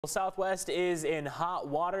Well, Southwest is in hot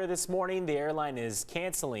water this morning. The airline is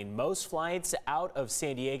canceling most flights out of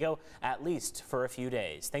San Diego, at least for a few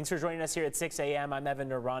days. Thanks for joining us here at 6 a.m. I'm Evan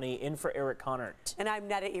Narani, in for Eric Connert. And I'm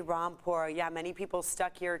Netta Irampour. Yeah, many people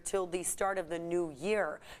stuck here till the start of the new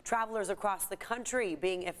year. Travelers across the country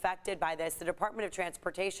being affected by this. The Department of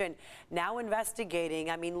Transportation now investigating.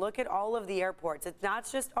 I mean, look at all of the airports. It's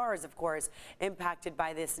not just ours, of course, impacted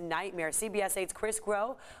by this nightmare. CBS 8's Chris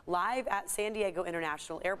Groh live at San Diego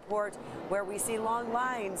International Airport, where we see long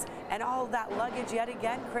lines and all that luggage yet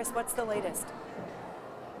again. Chris, what's the latest?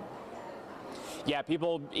 Yeah,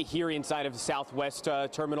 people here inside of the Southwest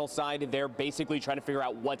terminal side, they're basically trying to figure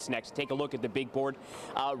out what's next. Take a look at the big board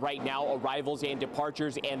right now, arrivals and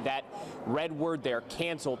departures, and that red word there,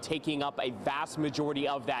 canceled, taking up a vast majority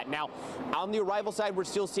of that. Now, on the arrival side, we're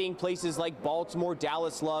still seeing places like Baltimore,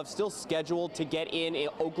 Dallas, Love, still scheduled to get in,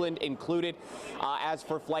 Oakland included. As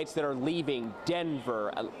for flights that are leaving,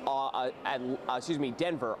 Denver,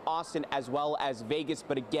 Denver, Austin, as well as Vegas.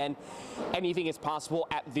 But again, anything is possible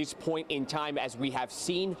at this point in time, as we have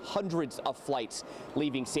seen hundreds of flights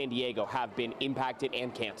leaving San Diego have been impacted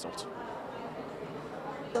and canceled.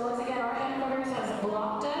 So once again, our headquarters has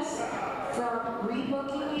blocked us from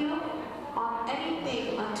rebooking you on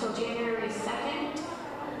anything until January 2nd.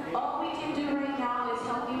 All we can do right now is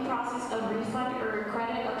help you process a refund or a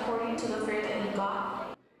credit according to the fare that you got.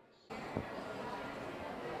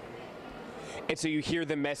 And so you hear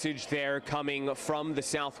the message there coming from the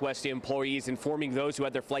Southwest employees, informing those who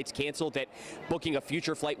had their flights canceled that booking a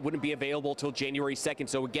future flight wouldn't be available till January 2nd.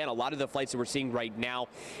 So again, a lot of the flights that we're seeing right now,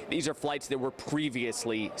 these are flights that were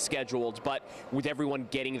previously scheduled, but with everyone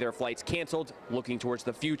getting their flights canceled, looking towards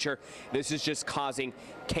the future, this is just causing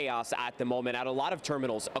chaos at the moment at a lot of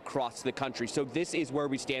terminals across the country. So this is where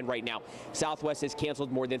we stand right now. Southwest has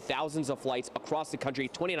canceled more than thousands of flights across the country.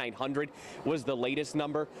 2,900 was the latest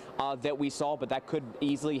number that we saw, but that could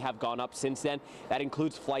easily have gone up since then. That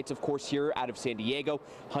includes flights, of course, here out of San Diego.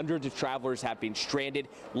 Hundreds of travelers have been stranded.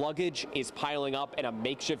 Luggage is piling up in a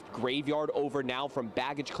makeshift graveyard over now from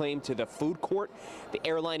baggage claim to the food court. The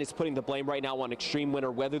airline is putting the blame right now on extreme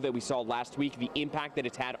winter weather that we saw last week, the impact that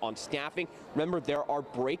it's had on staffing. Remember, there are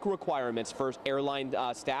break requirements for airline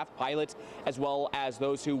staff, pilots, as well as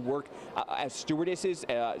those who work as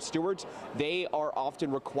stewards. They are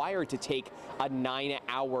often required to take a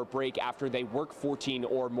 9-hour break after they work 14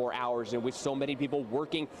 or more hours, and with so many people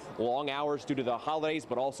working long hours due to the holidays,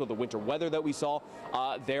 but also the winter weather that we saw,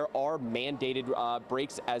 there are mandated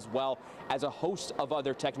breaks, as well as a host of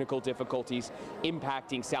other technical difficulties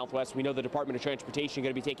impacting Southwest. We know the Department of Transportation is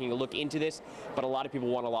going to be taking a look into this, but a lot of people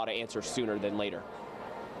want a lot of answers sooner than later.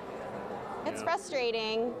 It's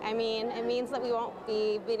frustrating. I mean, it means that we won't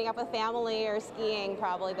be meeting up with family or skiing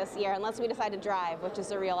probably this year unless we decide to drive, which is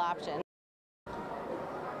the real option.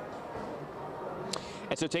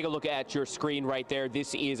 And so take a look at your screen right there.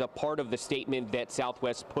 This is a part of the statement that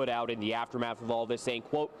Southwest put out in the aftermath of all this, saying,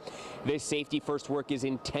 quote, "This safety first work is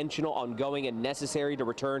intentional, ongoing, and necessary to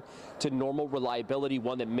return to normal reliability,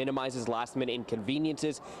 one that minimizes last-minute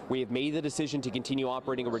inconveniences. We have made the decision to continue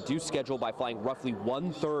operating a reduced schedule by flying roughly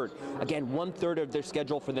one-third of their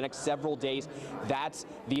schedule for the next several days." That's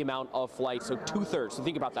the amount of flights. So two-thirds. So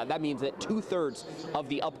think about that. That means that two-thirds of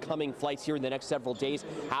the upcoming flights here in the next several days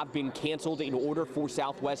have been canceled in order for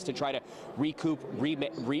Southwest to try to recoup,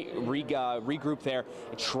 regroup there,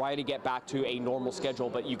 and try to get back to a normal schedule.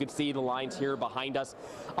 But you can see the lines here behind us.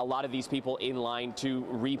 A lot of these people in line to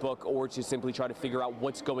rebook or to simply try to figure out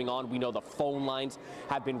what's going on. We know the phone lines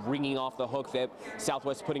have been ringing off the hook, that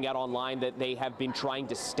Southwest putting out online that they have been trying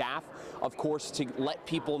to staff, of course, to let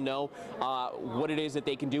people know what it is that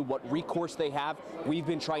they can do, what recourse they have. We've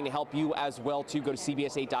been trying to help you as well, to go to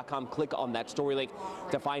CBS8.com, click on that story link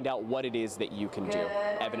to find out what it is that you can do.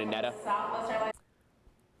 Evan and Netta.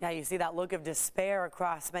 Yeah, you see that look of despair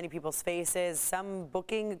across many people's faces, some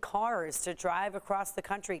booking cars to drive across the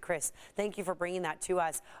country. Chris, thank you for bringing that to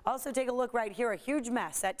us. Also, take a look right here, a huge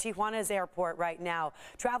mess at Tijuana's airport right now.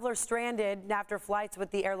 Travelers stranded after flights with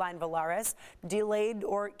the airline Volaris delayed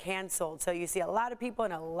or canceled. So you see a lot of people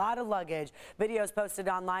and a lot of luggage. Videos posted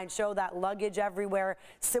online show that luggage everywhere,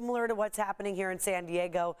 similar to what's happening here in San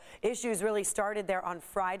Diego. Issues really started there on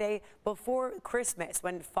Friday before Christmas,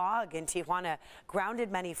 when fog in Tijuana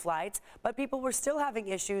grounded many flights, but people were still having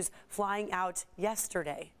issues flying out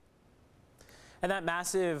yesterday. And that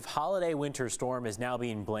massive holiday winter storm is now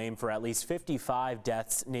being blamed for at least 55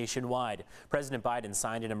 deaths nationwide. President Biden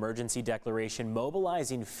signed an emergency declaration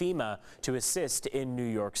mobilizing FEMA to assist in New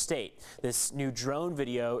York State. This new drone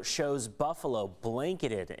video shows Buffalo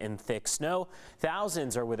blanketed in thick snow.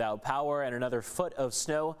 Thousands are without power, and another foot of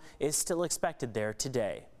snow is still expected there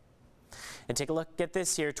today. And take a look at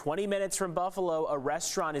this here. 20 minutes from Buffalo, a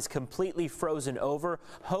restaurant is completely frozen over.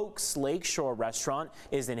 Hoax Lakeshore Restaurant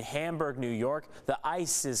is in Hamburg, New York. The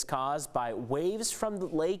ice is caused by waves from the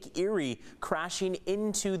Lake Erie crashing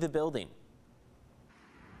into the building.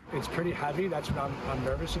 It's pretty heavy. That's what I'm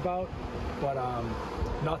nervous about. But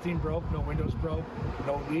nothing broke, no windows broke,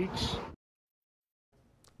 no leaks.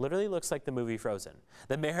 Literally looks like the movie Frozen.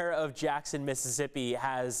 The mayor of Jackson, Mississippi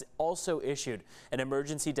has also issued an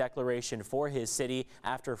emergency declaration for his city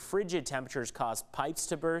after frigid temperatures caused pipes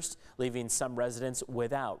to burst, leaving some residents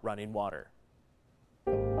without running water.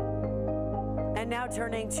 And now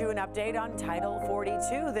turning to an update on Title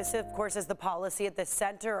 42. This, of course, is the policy at the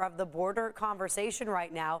center of the border conversation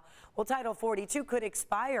right now. Well, Title 42 could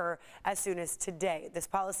expire as soon as today. This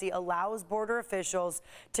policy allows border officials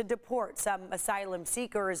to deport some asylum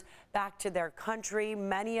seekers back to their country,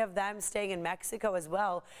 many of them staying in Mexico as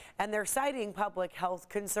well. And they're citing public health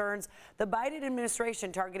concerns. The Biden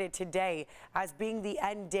administration targeted today as being the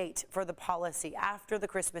end date for the policy after the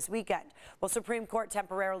Christmas weekend. Well, Supreme Court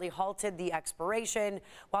temporarily halted the expiration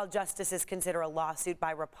while justices consider a lawsuit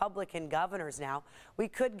by Republican governors now. We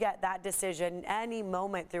could get that decision any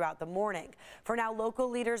moment throughout the morning. For now, local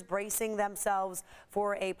leaders bracing themselves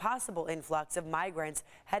for a possible influx of migrants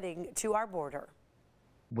heading to our border.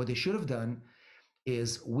 What they should have done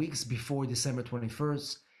is weeks before December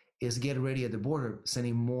 21st is get ready at the border,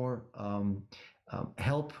 sending more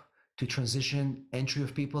help to transition entry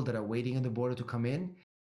of people that are waiting on the border to come in.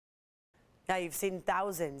 Now, you've seen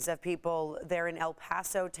thousands of people there in El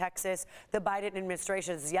Paso, Texas. The Biden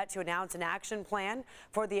administration has yet to announce an action plan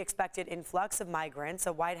for the expected influx of migrants.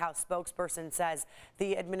 A White House spokesperson says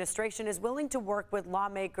the administration is willing to work with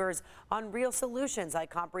lawmakers on real solutions like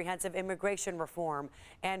comprehensive immigration reform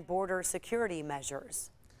and border security measures.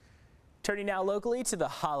 Turning now locally to the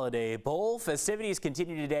Holiday Bowl. Festivities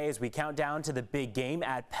continue today as we count down to the big game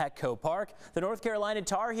at Petco Park. The North Carolina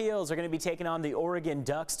Tar Heels are going to be taking on the Oregon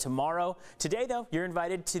Ducks tomorrow. Today, though, you're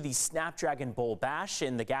invited to the Snapdragon Bowl Bash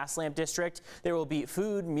in the Gaslamp District. There will be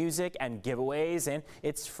food, music, and giveaways, and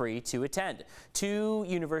it's free to attend. Two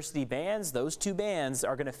university bands, those two bands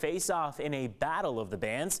are going to face off in a battle of the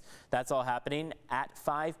bands. That's all happening at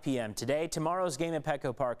 5 p.m. today. Tomorrow's game at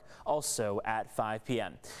Petco Park also at 5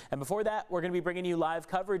 p.m. And before that, we're going to be bringing you live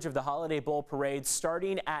coverage of the Holiday Bowl Parade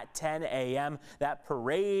starting at 10 a.m. That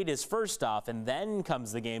parade is first off, and then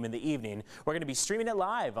comes the game in the evening. We're going to be streaming it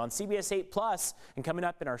live on CBS 8 Plus, and coming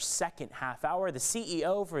up in our second half hour, the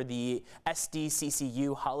CEO for the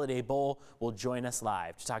SDCCU Holiday Bowl will join us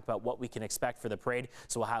live to talk about what we can expect for the parade.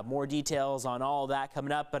 So we'll have more details on all that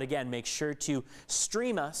coming up. But again, make sure to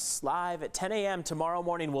stream us live at 10 a.m. tomorrow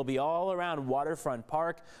morning. We'll be all around Waterfront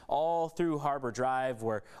Park, all through Harbor Drive,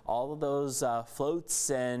 where all of those floats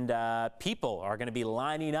and people are going to be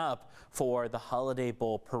lining up for the Holiday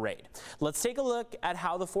Bowl Parade. Let's take a look at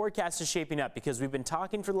how the forecast is shaping up, because we've been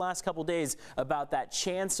talking for the last couple days about that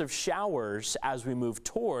chance of showers as we move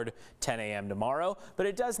toward 10 a.m. tomorrow. But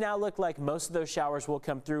it does now look like most of those showers will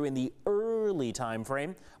come through in the early time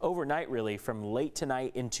frame, overnight really, from late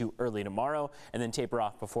tonight into early tomorrow, and then taper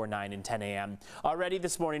off before 9 and 10 a.m. Already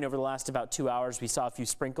this morning, over the last about 2 hours, we saw a few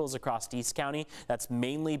sprinkles across East County. That's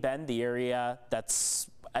mainly been the area that's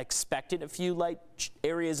expected a few light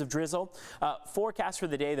areas of drizzle. Forecast for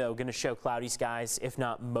the day, though, going to show cloudy skies, if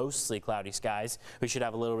not mostly cloudy skies. We should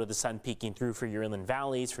have a little bit of the sun peeking through for your inland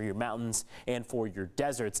valleys, for your mountains, and for your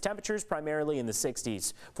deserts. Temperatures primarily in the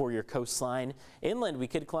 60s for your coastline. Inland, we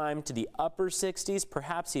could climb to the upper 60s,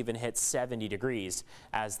 perhaps even hit 70 degrees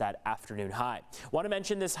as that afternoon high. Want to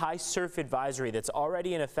mention this high surf advisory that's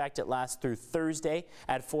already in effect. It lasts through Thursday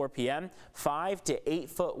at 4 p.m. 5 to 8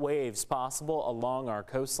 foot waves possible along our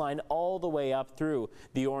coastline all the way up through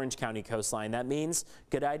the Orange County coastline. That means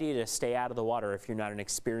good idea to stay out of the water if you're not an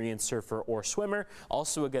experienced surfer or swimmer.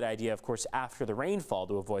 Also a good idea, of course, after the rainfall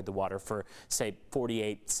to avoid the water for, say,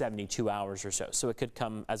 48, 72 hours or so. So it could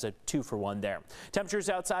come as a 2-for-1 there. Temperatures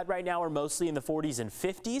outside right now are mostly in the 40s and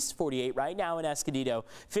 50s. 48 right now in Escondido,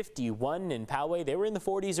 51 in Poway. They were in the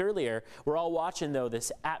 40s earlier. We're all watching, though,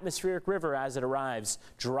 this atmospheric river as it arrives,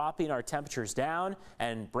 dropping our temperatures down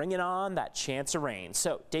and bringing on that chance of rain.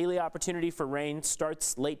 So daily opportunity for rain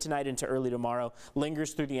starts late tonight into early tomorrow,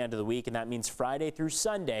 lingers through the end of the week, and that means Friday through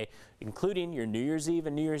Sunday, including your New Year's Eve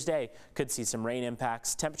and New Year's Day, could see some rain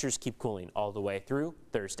impacts. Temperatures keep cooling all the way through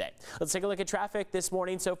Thursday. Let's take a look at traffic this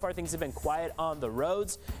morning. So far, things have been quiet on the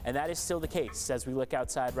roads, and that is still the case as we look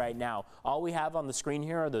outside right now. All we have on the screen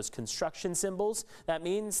here are those construction symbols. That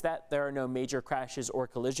means that there are no major crashes or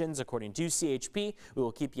collisions, according to CHP. We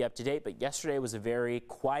will keep you up to date, but yesterday was a very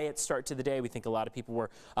quiet start to the day. We think a lot of people were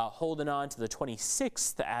holding on to the 20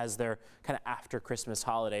 26th as their kind of after Christmas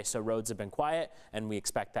holiday. So roads have been quiet, and we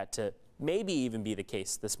expect that to maybe even be the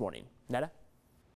case this morning. Netta?